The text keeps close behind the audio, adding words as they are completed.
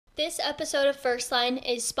This episode of First Line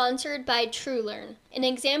is sponsored by TrueLearn, an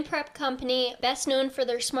exam prep company best known for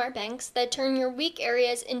their smart banks that turn your weak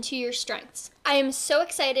areas into your strengths. I am so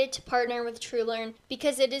excited to partner with TrueLearn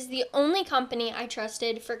because it is the only company I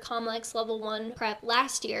trusted for COMLEX Level 1 prep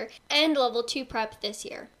last year and Level 2 prep this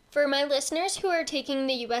year. For my listeners who are taking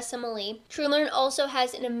the USMLE, TrueLearn also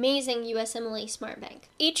has an amazing USMLE Smart Bank.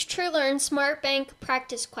 Each TrueLearn Smart Bank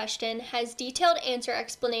practice question has detailed answer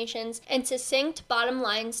explanations and succinct bottom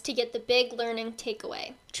lines to get the big learning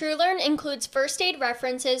takeaway. TrueLearn includes first aid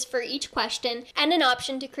references for each question and an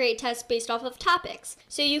option to create tests based off of topics,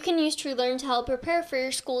 so you can use TrueLearn to help prepare for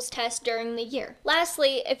your school's test during the year.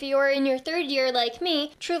 Lastly, if you are in your third year like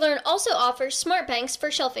me, TrueLearn also offers smart banks for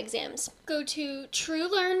shelf exams. Go to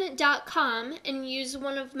TrueLearn.com and use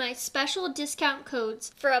one of my special discount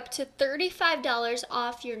codes for up to $35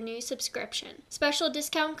 off your new subscription. Special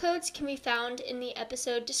discount codes can be found in the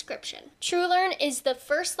episode description. TrueLearn is the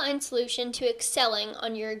first line solution to excelling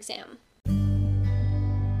on your exam.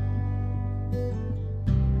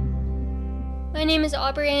 My name is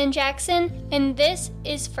Aubrey Ann Jackson, and this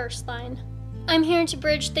is First Line. I'm here to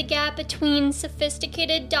bridge the gap between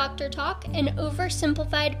sophisticated doctor talk and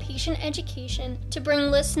oversimplified patient education to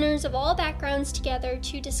bring listeners of all backgrounds together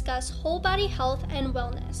to discuss whole body health and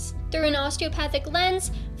wellness. Through an osteopathic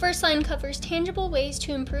lens, First Line covers tangible ways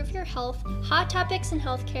to improve your health, hot topics in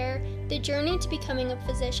healthcare, the journey to becoming a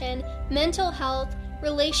physician, mental health,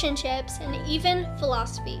 relationships, and even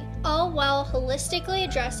philosophy, all while holistically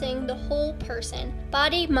addressing the whole person,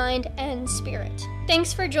 body, mind, and spirit.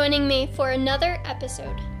 Thanks for joining me for another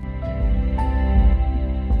episode.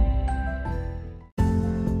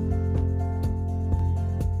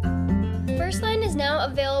 First Line is now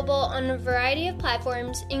available on a variety of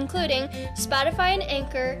platforms, including Spotify and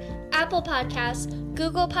Anchor, Apple Podcasts,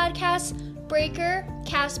 Google Podcasts, Breaker,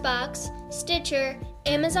 Castbox, Stitcher,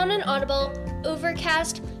 Amazon and Audible,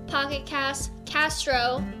 Overcast, Pocket Cast,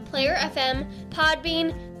 Castro, Player FM,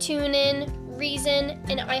 Podbean, TuneIn, Reason,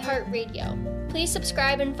 and iHeartRadio. Please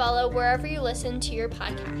subscribe and follow wherever you listen to your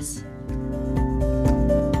podcasts.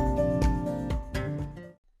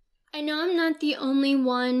 I know I'm not the only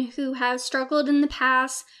one who has struggled in the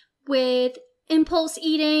past with impulse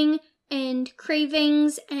eating and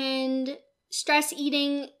cravings and stress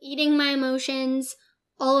eating, eating my emotions,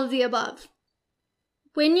 all of the above.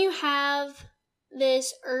 When you have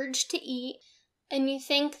this urge to eat and you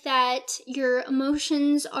think that your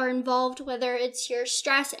emotions are involved, whether it's your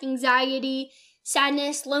stress, anxiety,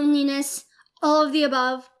 sadness, loneliness, all of the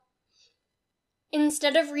above,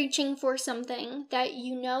 instead of reaching for something that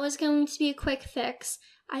you know is going to be a quick fix,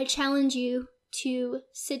 I challenge you to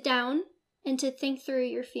sit down and to think through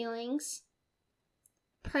your feelings,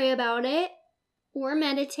 pray about it, or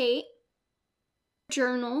meditate,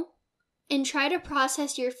 journal, and try to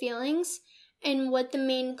process your feelings and what the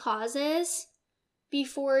main cause is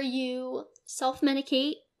before you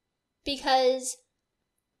self-medicate, because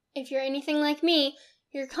if you're anything like me,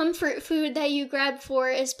 your comfort food that you grab for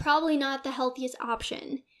is probably not the healthiest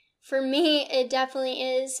option. For me, it definitely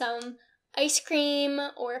is some ice cream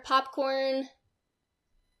or popcorn.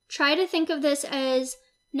 Try to think of this as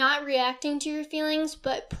not reacting to your feelings,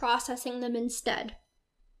 but processing them instead.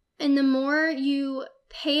 And the more you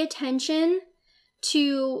pay attention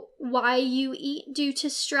to why you eat due to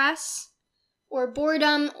stress or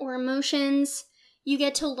boredom or emotions, you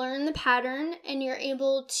get to learn the pattern and you're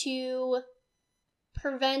able to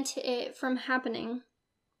prevent it from happening.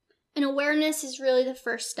 And awareness is really the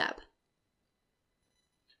first step.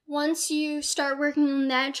 Once you start working on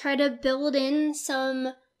that, try to build in some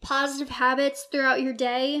positive habits throughout your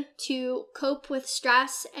day to cope with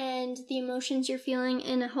stress and the emotions you're feeling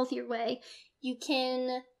in a healthier way. You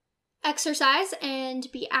can exercise and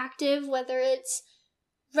be active, whether it's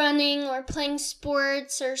running or playing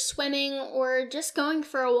sports or swimming or just going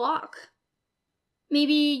for a walk.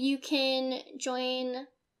 Maybe you can join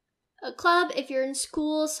a club if you're in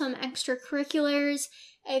school, some extracurriculars.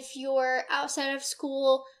 If you're outside of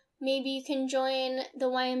school, maybe you can join the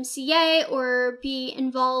YMCA or be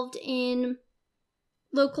involved in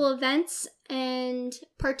local events and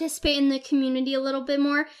participate in the community a little bit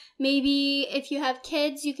more. Maybe if you have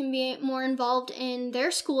kids, you can be more involved in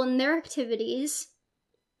their school and their activities.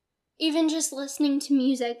 Even just listening to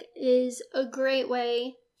music is a great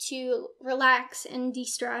way to relax and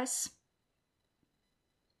de-stress.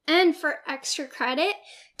 And for extra credit,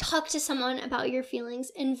 talk to someone about your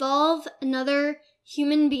feelings. Involve another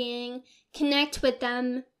human being. Connect with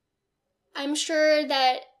them. I'm sure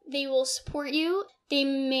that they will support you. They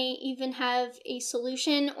may even have a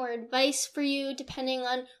solution or advice for you depending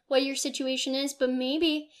on what your situation is, but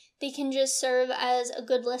maybe they can just serve as a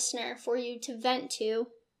good listener for you to vent to.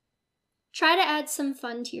 Try to add some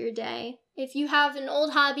fun to your day. If you have an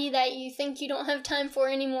old hobby that you think you don't have time for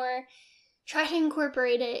anymore, try to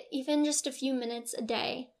incorporate it, even just a few minutes a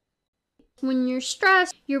day. When you're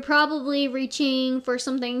stressed, you're probably reaching for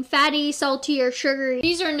something fatty, salty, or sugary.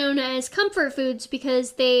 These are known as comfort foods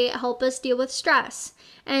because they help us deal with stress.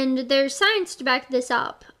 And there's science to back this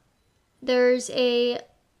up. There's a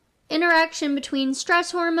interaction between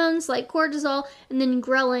stress hormones like cortisol and then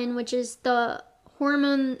ghrelin, which is the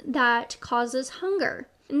hormone that causes hunger.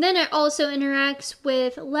 And then it also interacts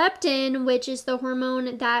with leptin, which is the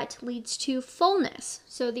hormone that leads to fullness,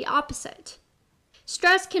 so the opposite.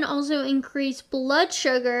 Stress can also increase blood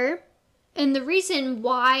sugar, and the reason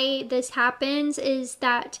why this happens is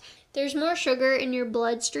that there's more sugar in your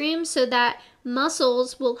bloodstream so that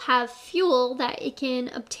muscles will have fuel that it can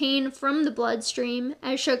obtain from the bloodstream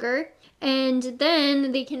as sugar, and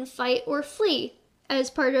then they can fight or flee as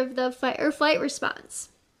part of the fight or flight response.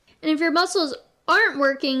 And if your muscles aren't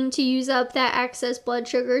working to use up that excess blood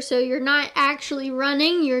sugar, so you're not actually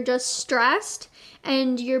running, you're just stressed,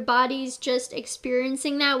 and your body's just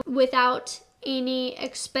experiencing that without any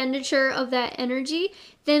expenditure of that energy,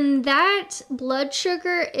 then that blood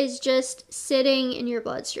sugar is just sitting in your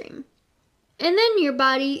bloodstream. And then your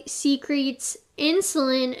body secretes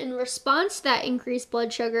insulin in response to that increased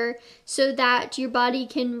blood sugar so that your body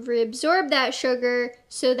can reabsorb that sugar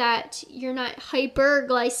so that you're not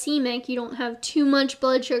hyperglycemic, you don't have too much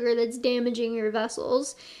blood sugar that's damaging your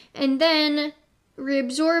vessels. And then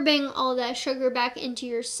reabsorbing all that sugar back into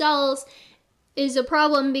your cells is a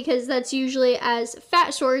problem because that's usually as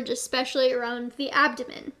fat storage, especially around the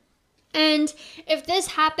abdomen. And if this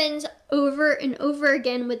happens over and over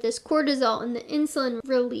again with this cortisol and the insulin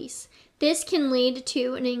release, this can lead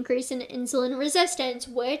to an increase in insulin resistance,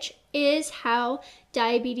 which is how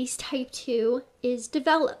diabetes type 2 is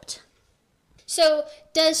developed. So,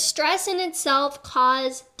 does stress in itself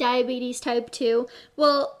cause diabetes type 2?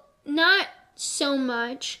 Well, not so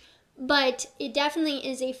much, but it definitely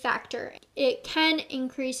is a factor. It can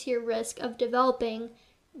increase your risk of developing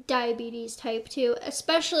diabetes type 2,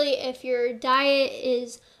 especially if your diet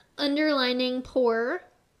is underlining poor,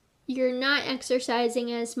 you're not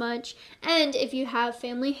exercising as much, and if you have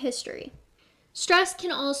family history. Stress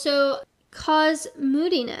can also cause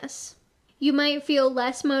moodiness. You might feel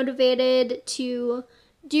less motivated to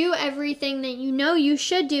do everything that you know you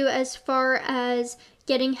should do as far as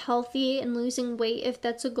getting healthy and losing weight if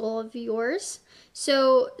that's a goal of yours.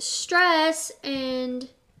 So stress and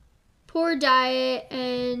poor diet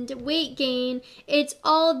and weight gain, it's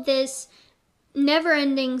all this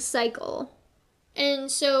never-ending cycle.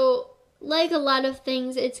 And so, like a lot of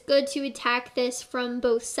things, it's good to attack this from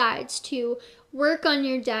both sides, to work on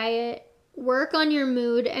your diet, work on your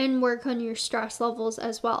mood, and work on your stress levels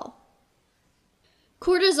as well.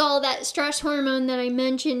 Cortisol, that stress hormone that I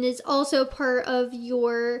mentioned, is also part of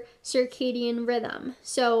your circadian rhythm.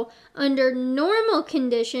 So, under normal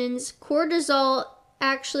conditions, cortisol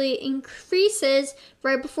actually increases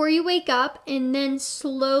right before you wake up and then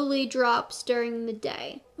slowly drops during the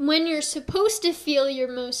day. When you're supposed to feel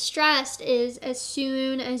your most stressed is as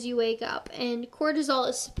soon as you wake up, and cortisol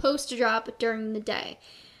is supposed to drop during the day.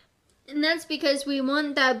 And that's because we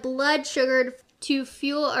want that blood sugar to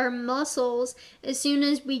fuel our muscles as soon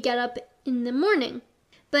as we get up in the morning.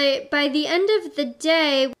 But by the end of the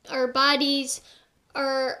day, our bodies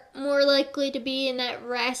are more likely to be in that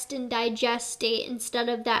rest and digest state instead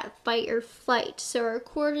of that fight or flight. So our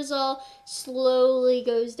cortisol slowly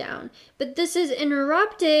goes down. But this is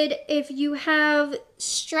interrupted if you have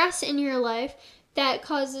stress in your life that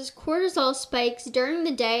causes cortisol spikes during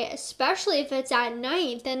the day, especially if it's at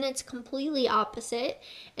night, then it's completely opposite.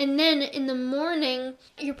 And then in the morning,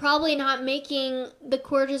 you're probably not making the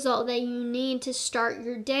cortisol that you need to start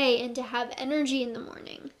your day and to have energy in the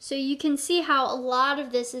morning. So you can see how a lot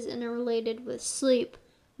of this is interrelated with sleep,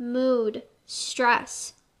 mood,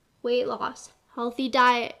 stress, weight loss, healthy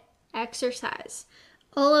diet, exercise.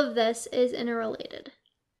 All of this is interrelated.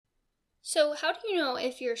 So how do you know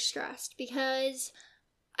if you're stressed? Because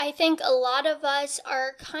I think a lot of us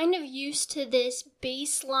are kind of used to this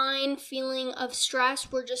baseline feeling of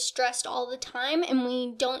stress. We're just stressed all the time and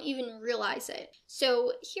we don't even realize it.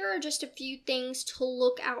 So here are just a few things to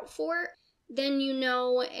look out for. Then you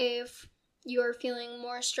know if you're feeling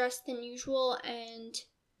more stressed than usual, and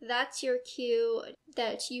that's your cue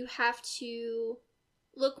that you have to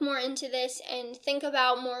look more into this and think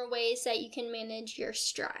about more ways that you can manage your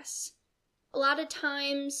stress. A lot of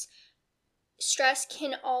times, stress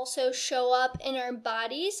can also show up in our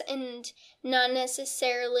bodies and not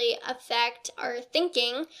necessarily affect our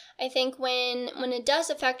thinking. I think when it does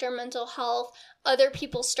affect our mental health, other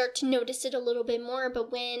people start to notice it a little bit more.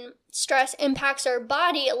 But when stress impacts our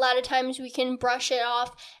body, a lot of times we can brush it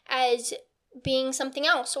off as being something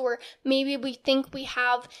else, or maybe we think we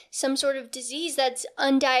have some sort of disease that's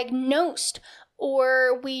undiagnosed,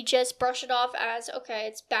 or we just brush it off as, okay,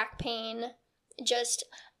 it's back pain, just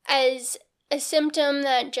as a symptom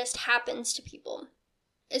that just happens to people,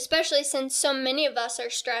 especially since so many of us are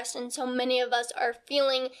stressed and so many of us are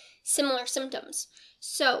feeling similar symptoms.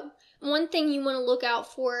 So one thing you want to look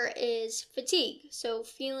out for is fatigue. So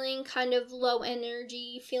feeling kind of low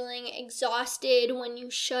energy, feeling exhausted when you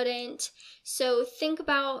shouldn't. So think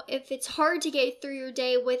about if it's hard to get through your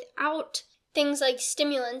day without things like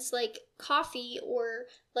stimulants like coffee, or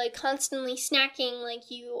like constantly snacking, like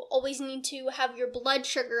you always need to have your blood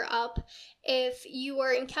sugar up. If you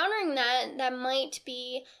are encountering that, that might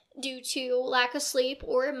be due to lack of sleep,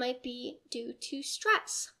 or it might be due to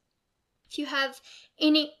stress. If you have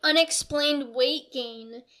any unexplained weight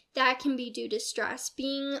gain, that can be due to stress.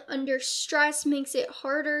 Being under stress makes it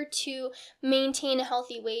harder to maintain a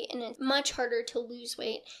healthy weight, and it's much harder to lose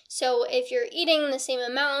weight. So if you're eating the same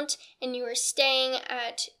amount and you are staying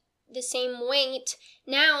at the same weight,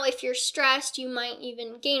 now if you're stressed, you might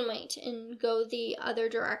even gain weight and go the other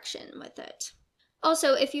direction with it.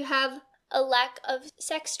 Also, if you have a lack of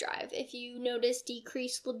sex drive, if you notice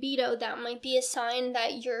decreased libido, that might be a sign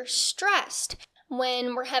that you're stressed.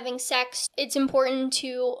 When we're having sex, it's important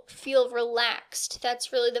to feel relaxed.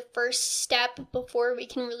 That's really the first step before we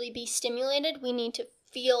can really be stimulated. We need to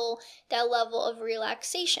feel that level of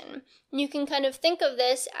relaxation. You can kind of think of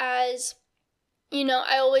this as,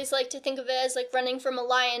 I always like to think of it as like running from a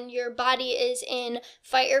lion. Your body is in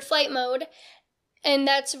fight or flight mode, and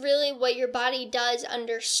that's really what your body does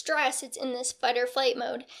under stress. It's in this fight or flight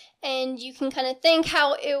mode. And you can kind of think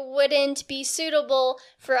how it wouldn't be suitable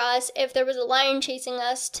for us if there was a lion chasing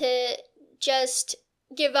us to just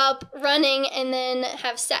give up running and then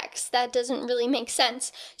have sex. That doesn't really make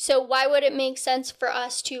sense. So why would it make sense for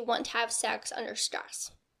us to want to have sex under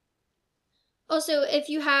stress? Also, if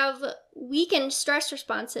you have weakened stress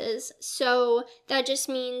responses, so that just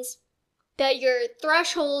means that your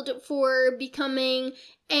threshold for becoming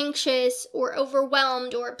anxious or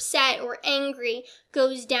overwhelmed or upset or angry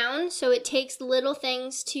goes down. So it takes little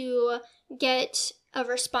things to get a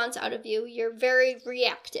response out of you. You're very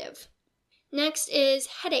reactive. Next is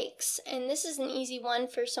headaches, and this is an easy one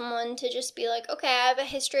for someone to just be like, okay, I have a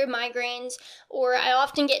history of migraines, or I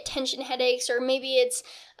often get tension headaches, or maybe it's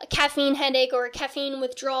a caffeine headache or a caffeine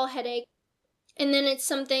withdrawal headache. And then it's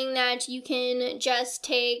something that you can just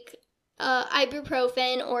take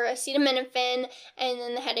ibuprofen or acetaminophen, and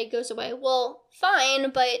then the headache goes away. Well,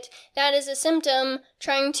 fine, but that is a symptom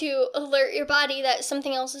trying to alert your body that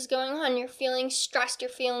something else is going on. You're feeling stressed, you're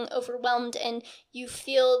feeling overwhelmed, and you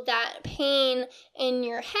feel that pain in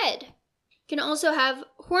your head. You can also have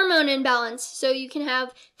hormone imbalance, so you can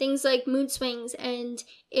have things like mood swings, and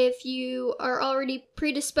if you are already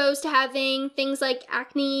predisposed to having things like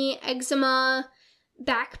acne, eczema,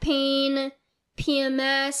 back pain,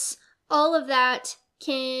 PMS, all of that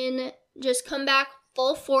can just come back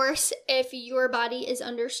full force if your body is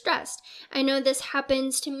under stress. I know this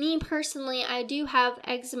happens to me personally. I do have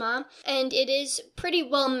eczema, and it is pretty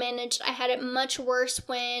well managed. I had it much worse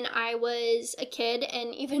when I was a kid,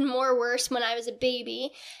 and even more worse when I was a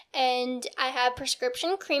baby, and I have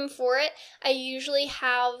prescription cream for it. I usually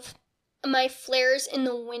have my flares in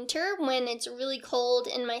the winter when it's really cold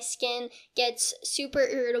and my skin gets super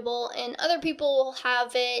irritable, and other people will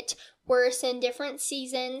have it worse in different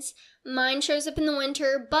seasons. Mine shows up in the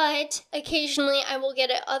winter, but occasionally I will get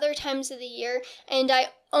it other times of the year, and I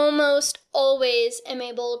almost always am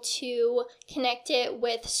able to connect it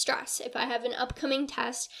with stress. If I have an upcoming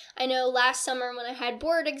test, I know last summer when I had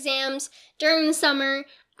board exams, during the summer,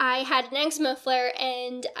 I had an eczema flare,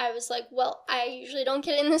 and I was like, well, I usually don't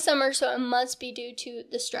get it in the summer, so it must be due to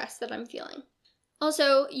the stress that I'm feeling.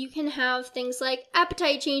 Also, you can have things like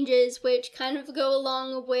appetite changes, which kind of go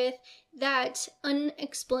along with that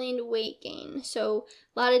unexplained weight gain. So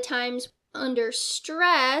a lot of times under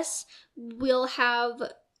stress, we'll have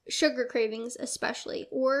sugar cravings especially,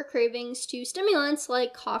 or cravings to stimulants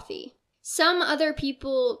like coffee. Some other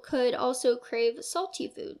people could also crave salty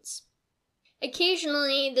foods.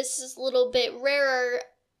 Occasionally, this is a little bit rarer.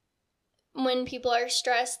 When people are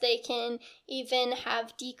stressed, they can even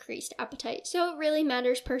have decreased appetite. So it really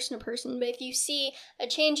matters person to person. But if you see a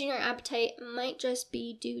change in your appetite, it might just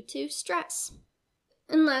be due to stress.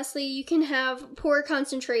 And lastly, you can have poor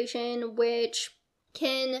concentration, which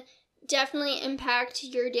can definitely impact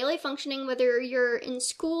your daily functioning, whether you're in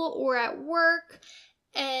school or at work.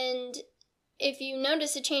 And if you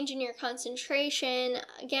notice a change in your concentration,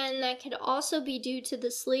 again, that could also be due to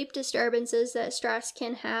the sleep disturbances that stress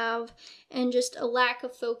can have and just a lack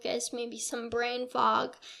of focus, maybe some brain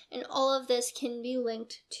fog, and all of this can be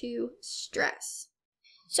linked to stress.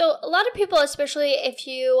 So a lot of people, especially if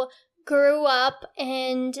you grew up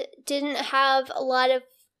and didn't have a lot of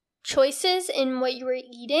choices in what you were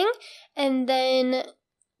eating, and then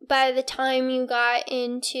by the time you got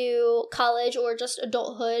into college or just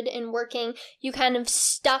adulthood and working, you kind of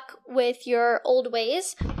stuck with your old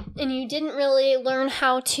ways and you didn't really learn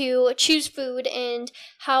how to choose food and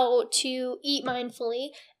how to eat mindfully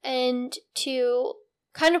and to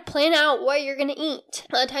kind of plan out what you're going to eat.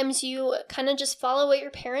 A lot of times you kind of just follow what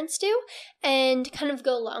your parents do and kind of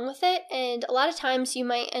go along with it. And a lot of times you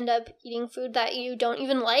might end up eating food that you don't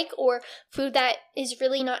even like or food that is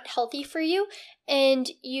really not healthy for you. And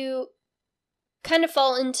you kind of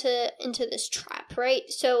fall into this trap, right?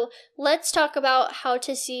 So let's talk about how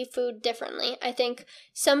to see food differently. I think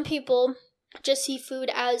some people just see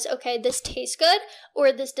food as, okay, this tastes good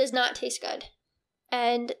or this does not taste good.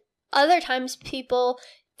 And other times people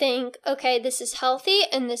think, okay, this is healthy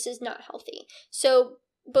and this is not healthy. So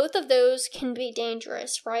both of those can be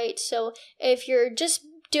dangerous, right? So if you're just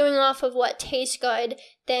doing off of what tastes good,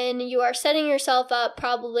 then you are setting yourself up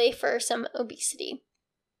probably for some obesity.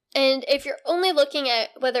 And if you're only looking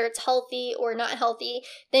at whether it's healthy or not healthy,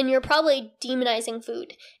 then you're probably demonizing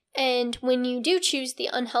food. And when you do choose the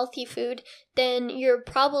unhealthy food, then you're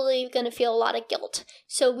probably going to feel a lot of guilt.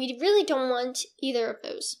 So we really don't want either of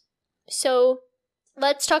those. So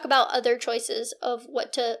let's talk about other choices of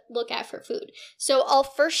what to look at for food. So I'll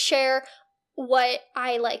first share what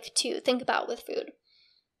I like to think about with food.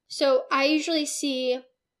 So I usually see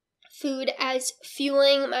food as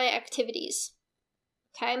fueling my activities.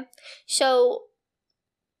 Okay? So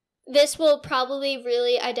this will probably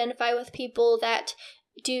really identify with people that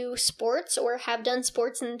do sports or have done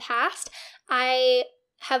sports in the past. I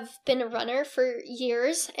have been a runner for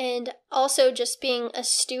years, and also just being a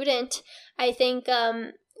student, I think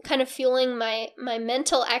kind of fueling my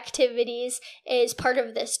mental activities is part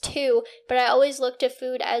of this too. But I always look to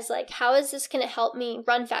food as like, how is this going to help me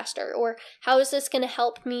run faster? Or how is this going to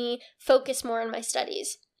help me focus more on my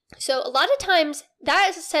studies? So a lot of times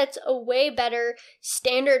that sets a way better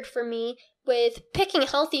standard for me with picking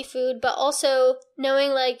healthy food, but also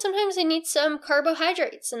knowing like sometimes I need some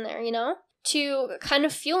carbohydrates in there, to kind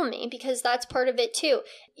of fuel me, because that's part of it too.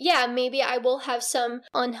 Yeah, maybe I will have some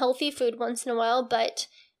unhealthy food once in a while, but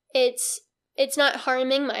it's not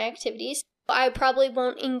harming my activities. I probably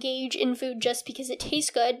won't engage in food just because it tastes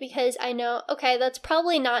good, because I know, okay, that's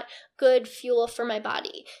probably not good fuel for my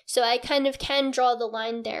body. So I kind of can draw the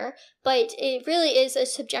line there, but it really is a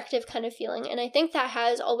subjective kind of feeling, and I think that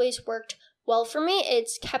has always worked well for me.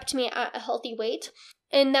 It's kept me at a healthy weight.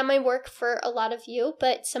 And that might work for a lot of you,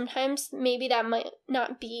 but sometimes maybe that might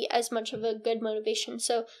not be as much of a good motivation.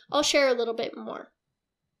 So I'll share a little bit more.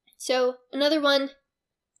 So another one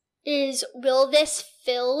is, will this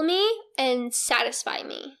fill me and satisfy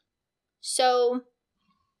me? So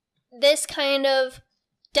this kind of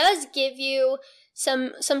does give you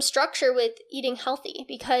some structure with eating healthy,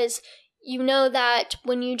 because you know that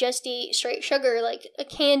when you just eat straight sugar like a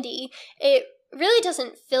candy, it really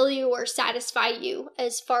doesn't fill you or satisfy you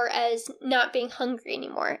as far as not being hungry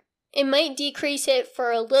anymore. It might decrease it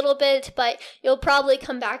for a little bit, but you'll probably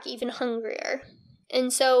come back even hungrier.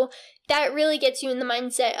 And so that really gets you in the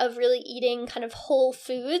mindset of really eating kind of whole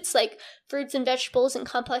foods like fruits and vegetables and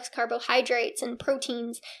complex carbohydrates and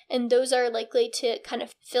proteins, and those are likely to kind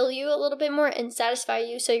of fill you a little bit more and satisfy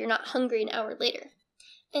you so you're not hungry an hour later.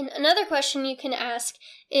 And another question you can ask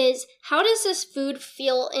is, how does this food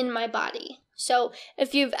feel in my body? So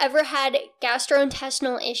if you've ever had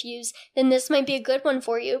gastrointestinal issues, then this might be a good one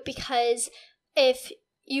for you, because if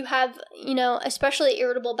you have, especially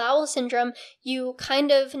irritable bowel syndrome, you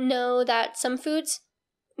kind of know that some foods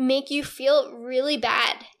make you feel really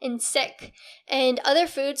bad and sick, and other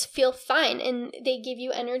foods feel fine and they give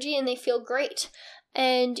you energy and they feel great.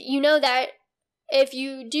 And you know that if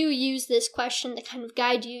you do use this question to kind of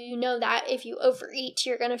guide you, you know that if you overeat,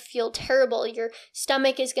 you're going to feel terrible. Your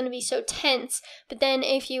stomach is going to be so tense. But then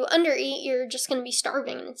if you undereat, you're just going to be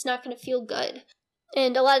starving and it's not going to feel good.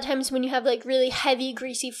 And a lot of times when you have like really heavy,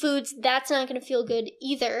 greasy foods, that's not going to feel good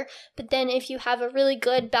either. But then if you have a really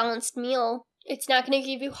good balanced meal, it's not going to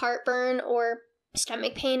give you heartburn or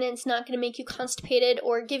stomach pain, and it's not going to make you constipated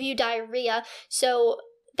or give you diarrhea. So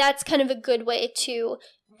that's kind of a good way to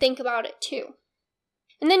think about it too.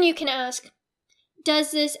 And then you can ask,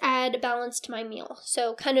 does this add balance to my meal?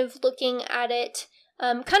 So kind of looking at it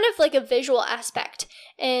kind of like a visual aspect.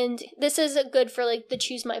 And this is good for like the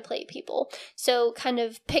choose my plate people. So kind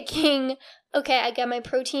of picking, okay, I got my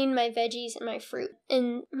protein, my veggies, and my fruit,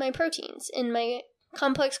 and my proteins, and my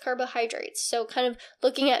complex carbohydrates. So kind of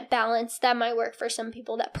looking at balance, that might work for some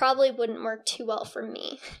people. That probably wouldn't work too well for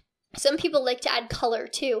me. Some people like to add color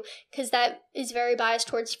too, because that is very biased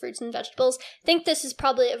towards fruits and vegetables. I think this is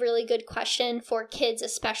probably a really good question for kids,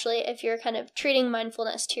 especially if you're kind of treating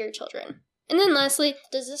mindfulness to your children. And then lastly,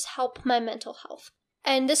 does this help my mental health?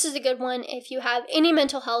 And this is a good one if you have any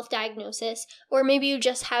mental health diagnosis, or maybe you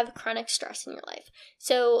just have chronic stress in your life.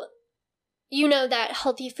 So you know that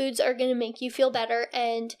healthy foods are going to make you feel better,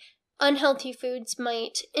 and unhealthy foods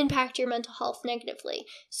might impact your mental health negatively.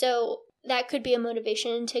 So that could be a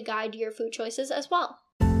motivation to guide your food choices as well.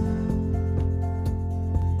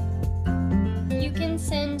 You can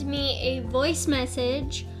send me a voice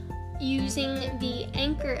message using the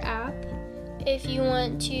Anchor app. If you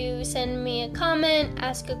want to send me a comment,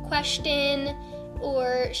 ask a question,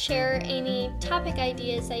 or share any topic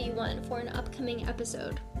ideas that you want for an upcoming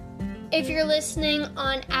episode. If you're listening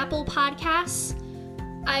on Apple Podcasts,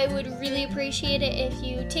 I would really appreciate it if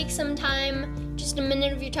you take some time, just a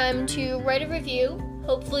minute of your time, to write a review.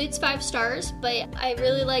 Hopefully it's 5 stars, but I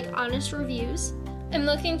really like honest reviews. I'm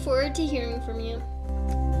looking forward to hearing from you.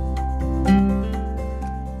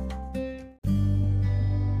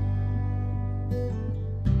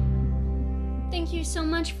 Thank you so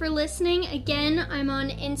much for listening. Again, I'm on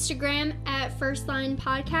Instagram at First Line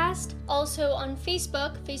Podcast. Also on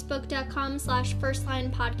Facebook, facebook.com/First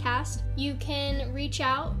Line Podcast. You can reach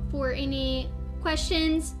out for any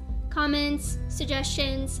questions, comments,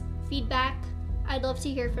 suggestions, feedback. I'd love to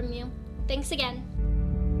hear from you. Thanks again.